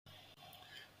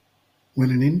When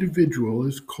an individual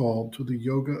is called to the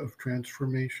yoga of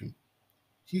transformation,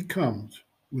 he comes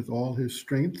with all his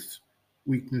strengths,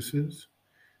 weaknesses,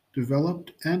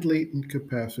 developed and latent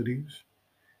capacities,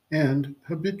 and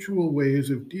habitual ways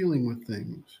of dealing with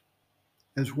things,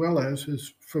 as well as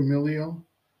his familial,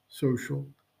 social,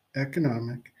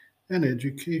 economic, and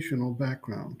educational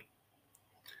background.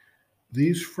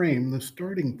 These frame the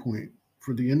starting point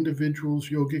for the individual's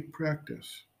yogic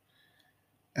practice.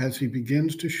 As he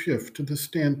begins to shift to the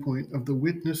standpoint of the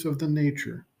witness of the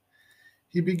nature,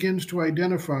 he begins to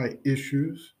identify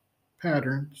issues,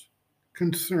 patterns,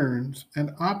 concerns,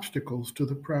 and obstacles to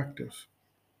the practice.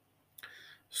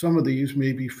 Some of these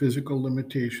may be physical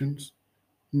limitations,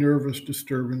 nervous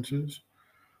disturbances,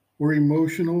 or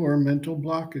emotional or mental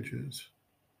blockages.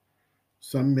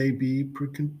 Some may be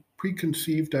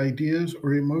preconceived ideas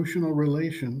or emotional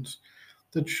relations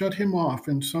that shut him off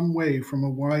in some way from a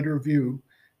wider view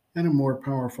and a more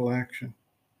powerful action.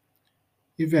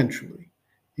 Eventually,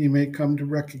 he may come to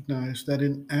recognize that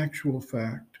in actual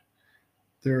fact,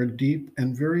 there are deep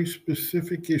and very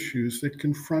specific issues that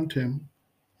confront him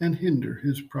and hinder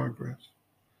his progress.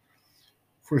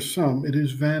 For some, it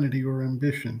is vanity or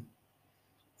ambition.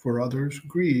 For others,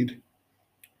 greed.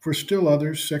 For still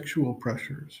others, sexual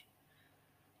pressures.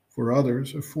 For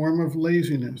others, a form of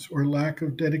laziness or lack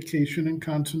of dedication and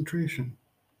concentration.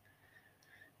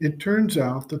 It turns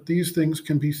out that these things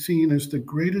can be seen as the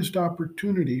greatest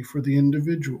opportunity for the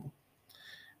individual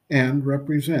and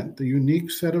represent the unique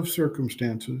set of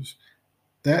circumstances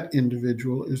that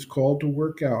individual is called to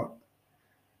work out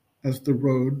as the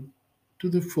road to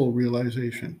the full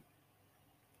realization.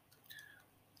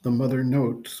 The mother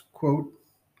notes, quote,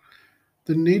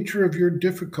 "The nature of your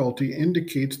difficulty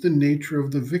indicates the nature of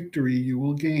the victory you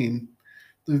will gain,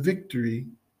 the victory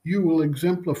you will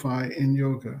exemplify in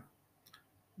yoga.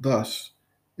 Thus,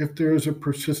 if there is a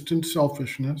persistent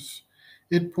selfishness,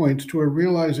 it points to a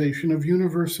realization of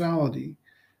universality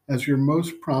as your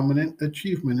most prominent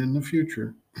achievement in the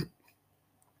future.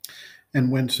 And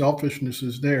when selfishness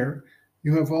is there,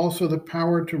 you have also the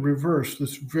power to reverse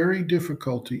this very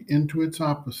difficulty into its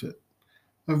opposite,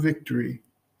 a victory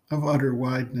of utter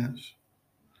wideness.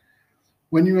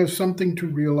 When you have something to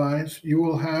realize, you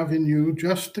will have in you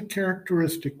just the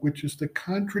characteristic which is the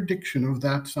contradiction of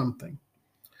that something.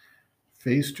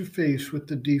 Face to face with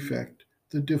the defect,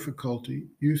 the difficulty,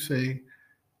 you say,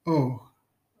 'Oh,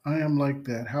 I am like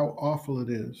that. How awful it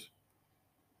is.'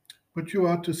 But you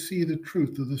ought to see the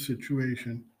truth of the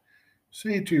situation.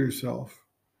 Say to yourself,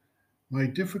 'My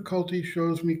difficulty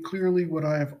shows me clearly what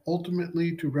I have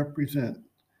ultimately to represent.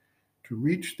 To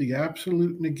reach the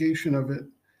absolute negation of it,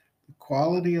 the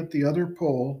quality at the other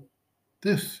pole,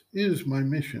 this is my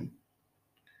mission.'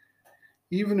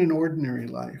 Even in ordinary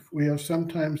life, we have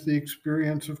sometimes the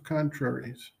experience of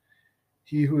contraries.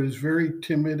 He who is very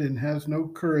timid and has no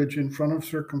courage in front of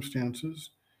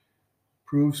circumstances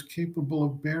proves capable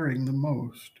of bearing the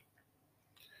most.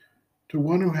 To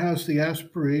one who has the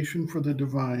aspiration for the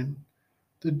divine,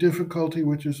 the difficulty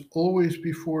which is always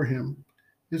before him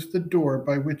is the door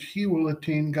by which he will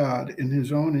attain God in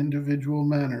his own individual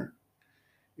manner.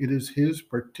 It is his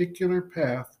particular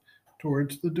path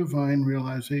towards the divine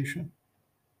realization.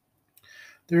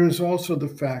 There is also the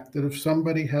fact that if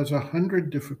somebody has 100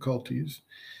 difficulties,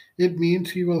 it means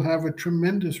he will have a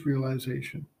tremendous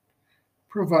realization,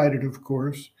 provided, of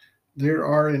course, there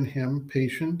are in him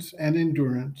patience and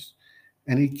endurance,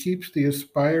 and he keeps the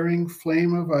aspiring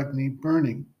flame of Agni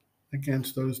burning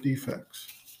against those defects.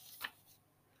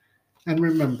 And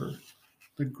remember,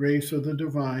 the grace of the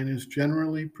divine is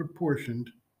generally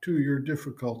proportioned to your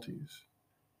difficulties.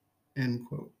 End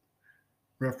quote.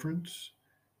 Reference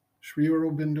Sri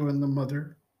Aurobindo and the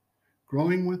Mother,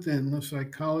 Growing Within the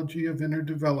Psychology of Inner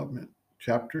Development,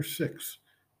 Chapter 6,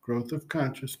 Growth of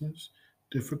Consciousness,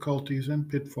 Difficulties and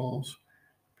Pitfalls,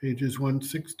 pages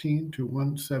 116 to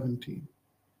 117.